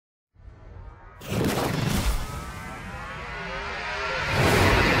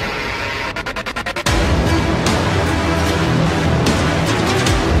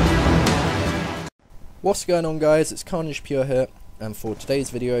What's going on, guys? It's Carnage Pure here, and for today's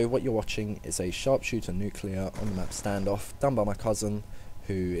video what you're watching is a sharpshooter nuclear on the map standoff done by my cousin,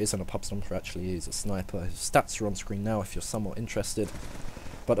 who isn't a pub stomper. Actually, he's a sniper. His stats are on screen now if you're somewhat interested.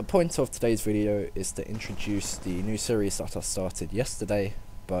 But the point of today's video is to introduce the new series that I started yesterday,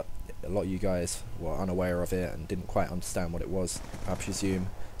 but a lot of you guys were unaware of it and didn't quite understand what it was, I presume.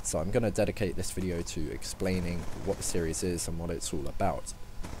 So I'm going to dedicate this video to explaining what the series is and what it's all about.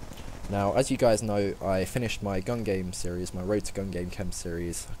 Now, as you guys know, I finished my gun game series, my Road to Gun Game Chem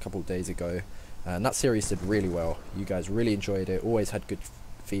series, a couple of days ago, and that series did really well. You guys really enjoyed it, always had good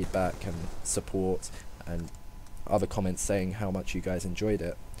feedback and support, and other comments saying how much you guys enjoyed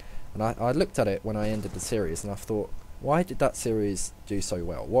it. And I looked at it when I ended the series, and I thought, why did that series do so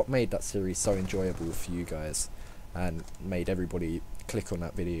well? What made that series so enjoyable for you guys, and made everybody click on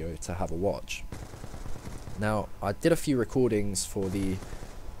that video to have a watch? Now, I did a few recordings for the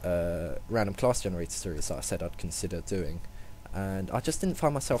random class generator series that I said I'd consider doing, and I just didn't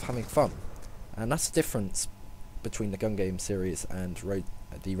find myself having fun. And that's the difference between the gun game series and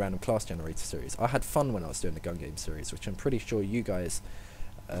the random class generator series. I had fun when I was doing the gun game series, which I'm pretty sure you guys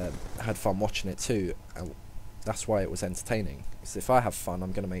had fun watching it too, and that's why it was entertaining. Because if I have fun,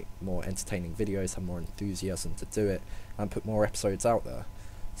 I'm going to make more entertaining videos, have more enthusiasm to do it, and put more episodes out there.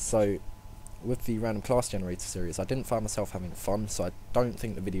 So with the random class generator series, I didn't find myself having fun, so I don't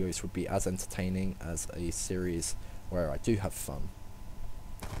think the videos would be as entertaining as a series where I do have fun.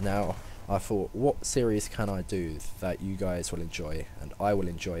 Now, I thought, what series can I do that you guys will enjoy and I will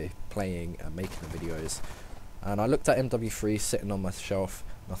enjoy playing and making the videos? And I looked at MW3 sitting on my shelf,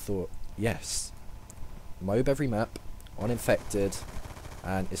 and I thought, yes, mob every map on infected,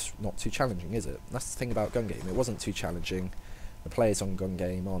 and it's not too challenging, is it? That's the thing about gun game, it wasn't too challenging. The players on gun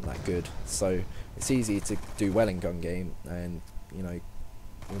game aren't that good, so it's easy to do well in gun game and, you know,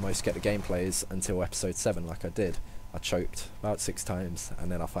 almost get the gameplays until episode 7 like I did. I choked about 6 times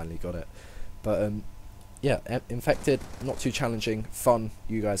and then I finally got it. But yeah, infected, not too challenging, fun,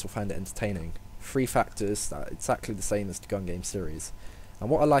 you guys will find it entertaining. 3 factors that are exactly the same as the gun game series. And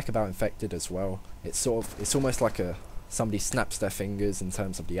what I like about infected as well, it's almost like somebody snaps their fingers in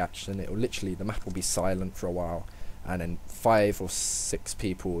terms of the action. It will literally, the map will be silent for a while, and then 5 or 6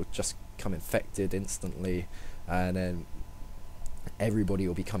 people just come infected instantly, and then everybody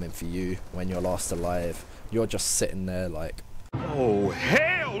will be coming for you when you're last alive. You're just sitting there like, oh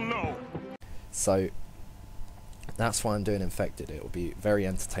hell no! So that's why I'm doing infected. It will be very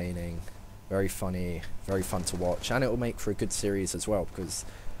entertaining, very funny, very fun to watch, and it will make for a good series as well, because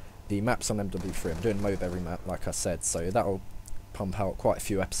the maps on MW3, I'm doing mob every map like I said, so that will pump out quite a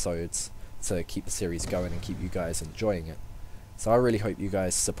few episodes to keep the series going and keep you guys enjoying it. So I really hope you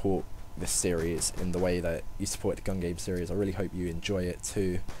guys support this series in the way that you support the gun game series. I really hope you enjoy it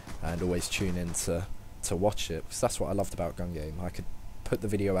too, and always tune in to watch it, because that's what I loved about gun game. I could put the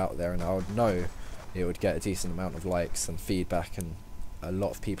video out there and I would know it would get a decent amount of likes and feedback and a lot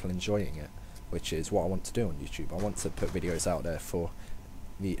of people enjoying it, which is what I want to do on YouTube. I want to put videos out there for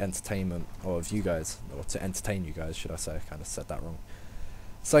the entertainment of you guys, or to entertain you guys, should I say. I kind of said that wrong.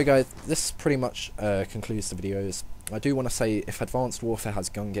 So guys, this pretty much concludes the videos. I do want to say, if Advanced Warfare has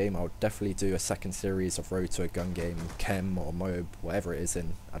gun game, I'll definitely do a second series of Road to a Gun Game Chem or Mob, whatever it is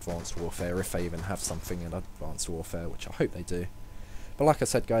in Advanced Warfare, if they even have something in Advanced Warfare, which I hope they do. But like I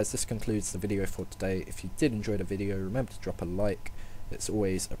said guys, this concludes the video for today. If you did enjoy the video, remember to drop a like, it's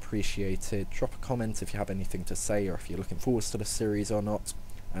always appreciated. Drop a comment if you have anything to say, or if you're looking forward to the series or not.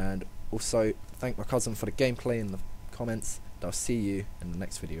 And also, thank my cousin for the gameplay in the comments. I'll see you in the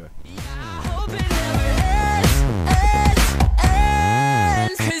next video.